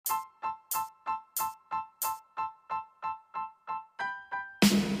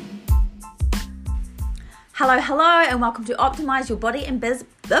Hello, and welcome to Optimize Your Body and Biz,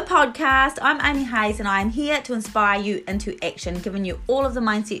 the podcast. I'm Amy Hayes, and I am here to inspire you into action, giving you all of the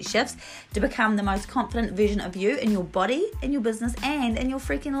mindset shifts to become the most confident version of you in your body, in your business, and in your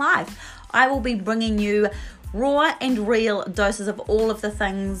freaking life. I will be bringing you raw and real doses of all of the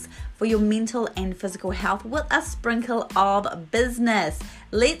things for your mental and physical health with a sprinkle of business.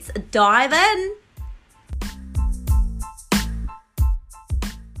 Let's dive in.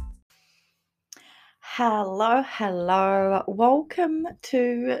 Hello. Welcome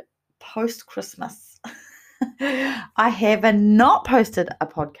to post-Christmas. I have not posted a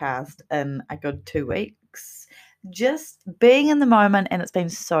podcast in a good 2 weeks. Just being in the moment, and it's been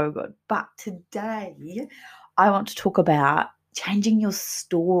so good. But today, I want to talk about changing your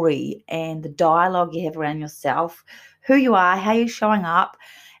story and the dialogue you have around yourself, who you are, how you're showing up,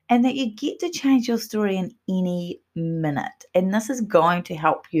 and that you get to change your story in any minute. And this is going to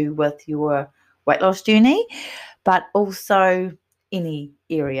help you with your weight loss journey, but also any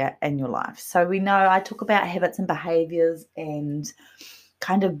area in your life. So we know I talk about habits and behaviors and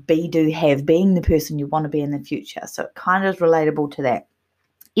kind of be, do, have, being the person you want to be in the future. So it kind of is relatable to that.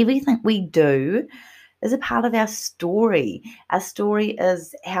 Everything we do is a part of our story. Our story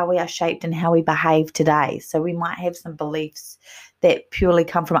is how we are shaped and how we behave today. So we might have some beliefs that purely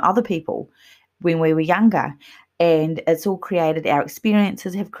come from other people when we were younger. And it's all created, our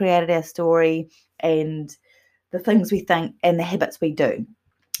experiences have created our story and the things we think and the habits we do.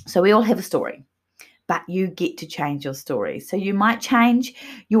 So we all have a story, but you get to change your story. So you might change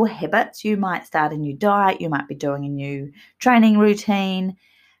your habits. You might start a new diet. You might be doing a new training routine,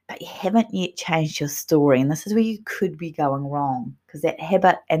 but you haven't yet changed your story. And this is where you could be going wrong, because that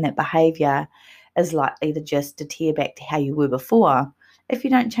habit and that behavior is likely to just deter back to how you were before if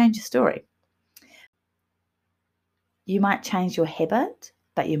you don't change your story. You might change your habit,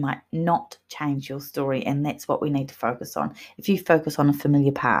 but you might not change your story, and that's what we need to focus on. If you focus on a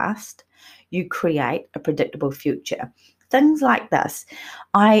familiar past, you create a predictable future. Things like this: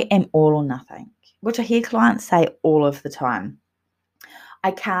 I am all or nothing, which I hear clients say all of the time.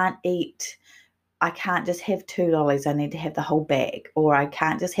 I can't just have $2, I need to have the whole bag. Or I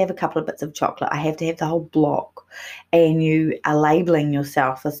can't just have a couple of bits of chocolate, I have to have the whole block. And you are labeling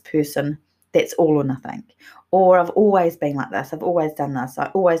yourself this person that's all or nothing. Or I've always been like this, I've always done this, I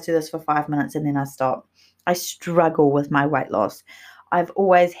always do this for 5 minutes and then I stop. I struggle with my weight loss. I've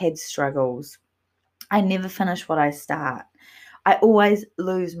always had struggles. I never finish what I start. I always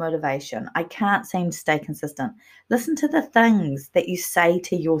lose motivation. I can't seem to stay consistent. Listen to the things that you say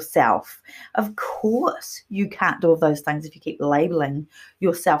to yourself. Of course, you can't do all those things if you keep labeling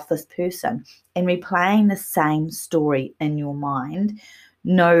yourself this person and replaying the same story in your mind.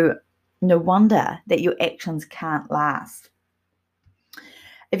 No wonder that your actions can't last.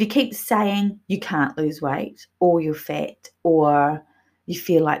 If you keep saying you can't lose weight, or you're fat, or you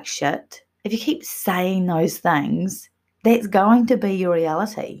feel like shit, if you keep saying those things, that's going to be your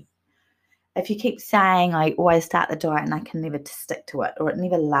reality. If you keep saying, I always start the diet and I can never stick to it, or it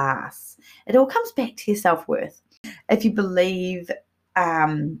never lasts, it all comes back to your self-worth. If you believe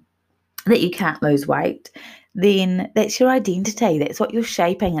that you can't lose weight, then that's your identity. That's what you're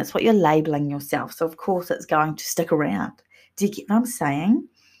shaping. It's what you're labeling yourself. So, of course, it's going to stick around. Do you get what I'm saying?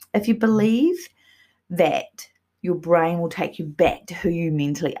 If you believe that, your brain will take you back to who you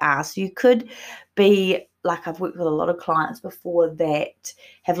mentally are. So you could be like, I've worked with a lot of clients before that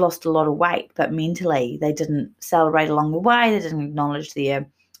have lost a lot of weight, but mentally they didn't celebrate along the way, they didn't acknowledge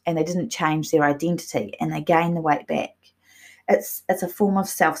and they didn't change their identity, and they gained the weight back. It's a form of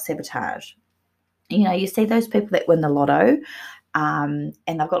self-sabotage. You know, you see those people that win the lotto and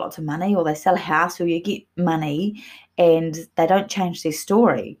they've got lots of money, or they sell a house, or you get money and they don't change their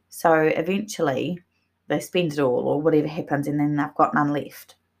story. So eventually they spend it all or whatever happens, and then they've got none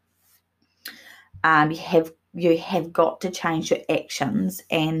left. You have got to change your actions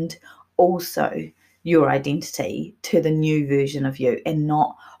and also your identity to the new version of you, and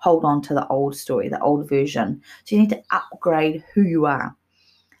not hold on to the old story, the old version. So you need to upgrade who you are,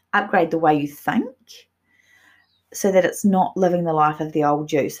 upgrade the way you think, so that it's not living the life of the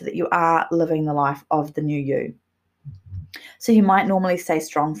old you, so that you are living the life of the new you. So you might normally stay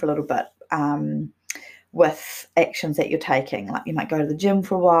strong for a little bit with actions that you're taking. Like, you might go to the gym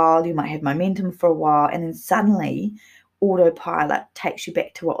for a while, you might have momentum for a while, and then suddenly autopilot takes you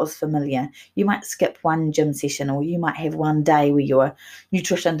back to what was familiar. You might skip one gym session, or you might have one day where your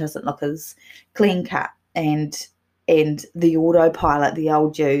nutrition doesn't look as clean cut, and the autopilot, the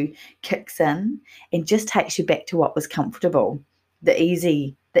old you, kicks in and just takes you back to what was comfortable, the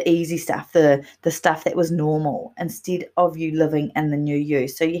easy stuff, the stuff that was normal, instead of you living in the new you.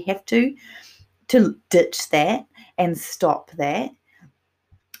 So you have to to ditch that and stop that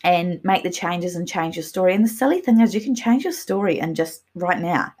and make the changes and change your story. And the silly thing is, you can change your story in just right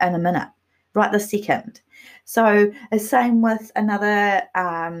now, in a minute, right this second. So the same with another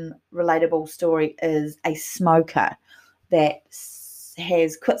relatable story is a smoker that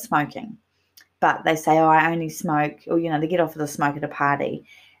has quit smoking, but they say, oh, I only smoke, or, they get off of the smoke at a party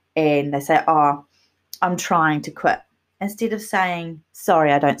and they say, oh, I'm trying to quit, instead of saying,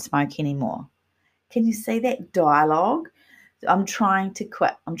 sorry, I don't smoke anymore. Can you see that dialogue? I'm trying to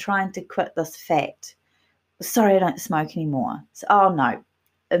quit. I'm trying to quit this fat. Sorry, I don't smoke anymore. So, oh no,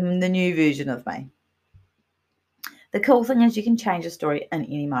 I'm the new version of me. The cool thing is you can change a story in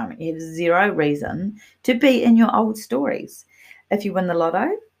any moment. You have zero reason to be in your old stories. If you win the lotto,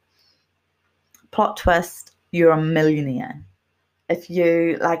 plot twist, you're a millionaire. If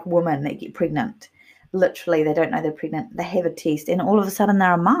you, like women that get pregnant, literally they don't know they're pregnant, they have a test and all of a sudden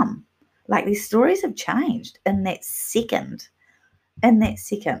they're a mum. Like, these stories have changed in that second. In that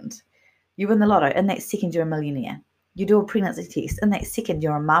second, you win the lotto. In that second, you're a millionaire. You do a pregnancy test. In that second,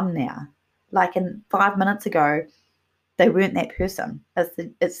 you're a mum now. Like, in 5 minutes ago, they weren't that person.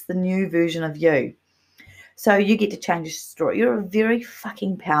 It's the new version of you. So you get to change your story. You're a very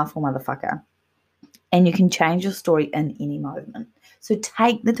fucking powerful motherfucker. And you can change your story in any moment. So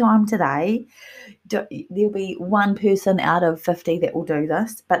take the time today. There'll be one person out of 50 that will do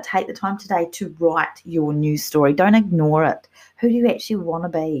this, but take the time today to write your new story. Don't ignore it. Who do you actually want to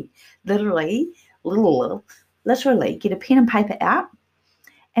be? Literally, get a pen and paper out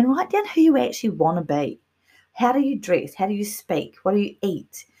and write down who you actually want to be. How do you dress? How do you speak? What do you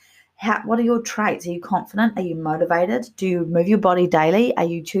eat? What are your traits? Are you confident? Are you motivated? Do you move your body daily? Are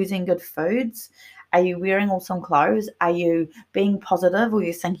you choosing good foods? Are you wearing awesome clothes? Are you being positive, or are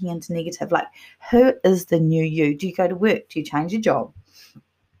you sinking into negative? Like, who is the new you? Do you go to work? Do you change your job?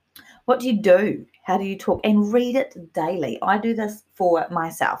 What do you do? How do you talk? And read it daily. I do this for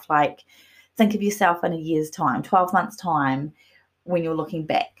myself. Like, think of yourself in a year's time, 12 months' time, when you're looking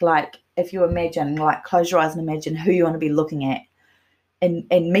back. Like, if you imagine, like, close your eyes and imagine who you want to be looking at and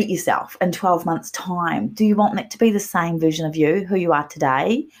meet yourself in 12 months' time. Do you want that to be the same version of you, who you are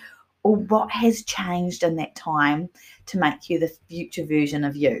today? Or what has changed in that time to make you the future version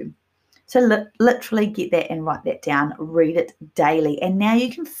of you? So literally get that and write that down. Read it daily. And now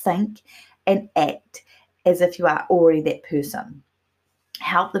you can think and act as if you are already that person.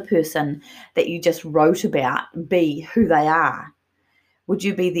 Help the person that you just wrote about be who they are. Would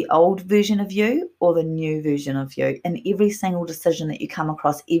you be the old version of you or the new version of you? And every single decision that you come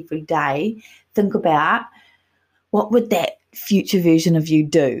across every day, think about, what would that future version of you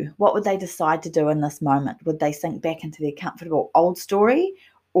do? What would they decide to do in this moment? Would they sink back into their comfortable old story,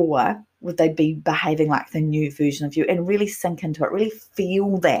 or would they be behaving like the new version of you? And really sink into it, really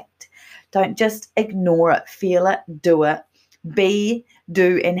feel that. Don't just ignore it, feel it, do it. Be,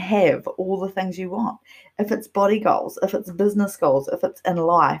 do, and have all the things you want. If it's body goals, if it's business goals, if it's in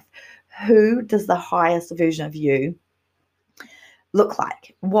life, who does the highest version of you look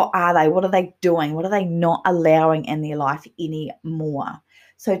like? What are they? What are they doing? What are they not allowing in their life anymore?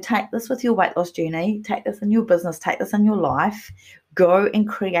 So take this with your weight loss journey, take this in your business, take this in your life, go and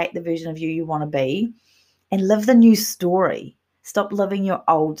create the version of you want to be and live the new story. Stop living your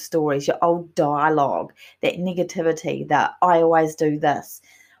old stories, your old dialogue, that negativity, that I always do this.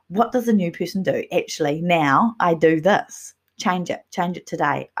 What does a new person do? Actually, now I do this. Change it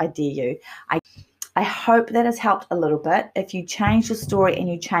today. I dare you. I hope that has helped a little bit. If you change your story and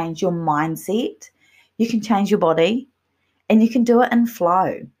you change your mindset, you can change your body and you can do it in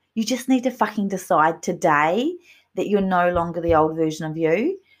flow. You just need to fucking decide today that you're no longer the old version of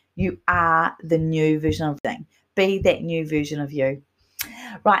you. You are the new version of thing. Be that new version of you.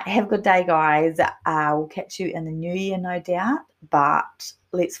 Right, have a good day, guys. We'll catch you in the new year, no doubt. But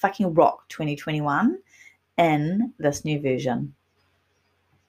let's fucking rock 2021 in this new version.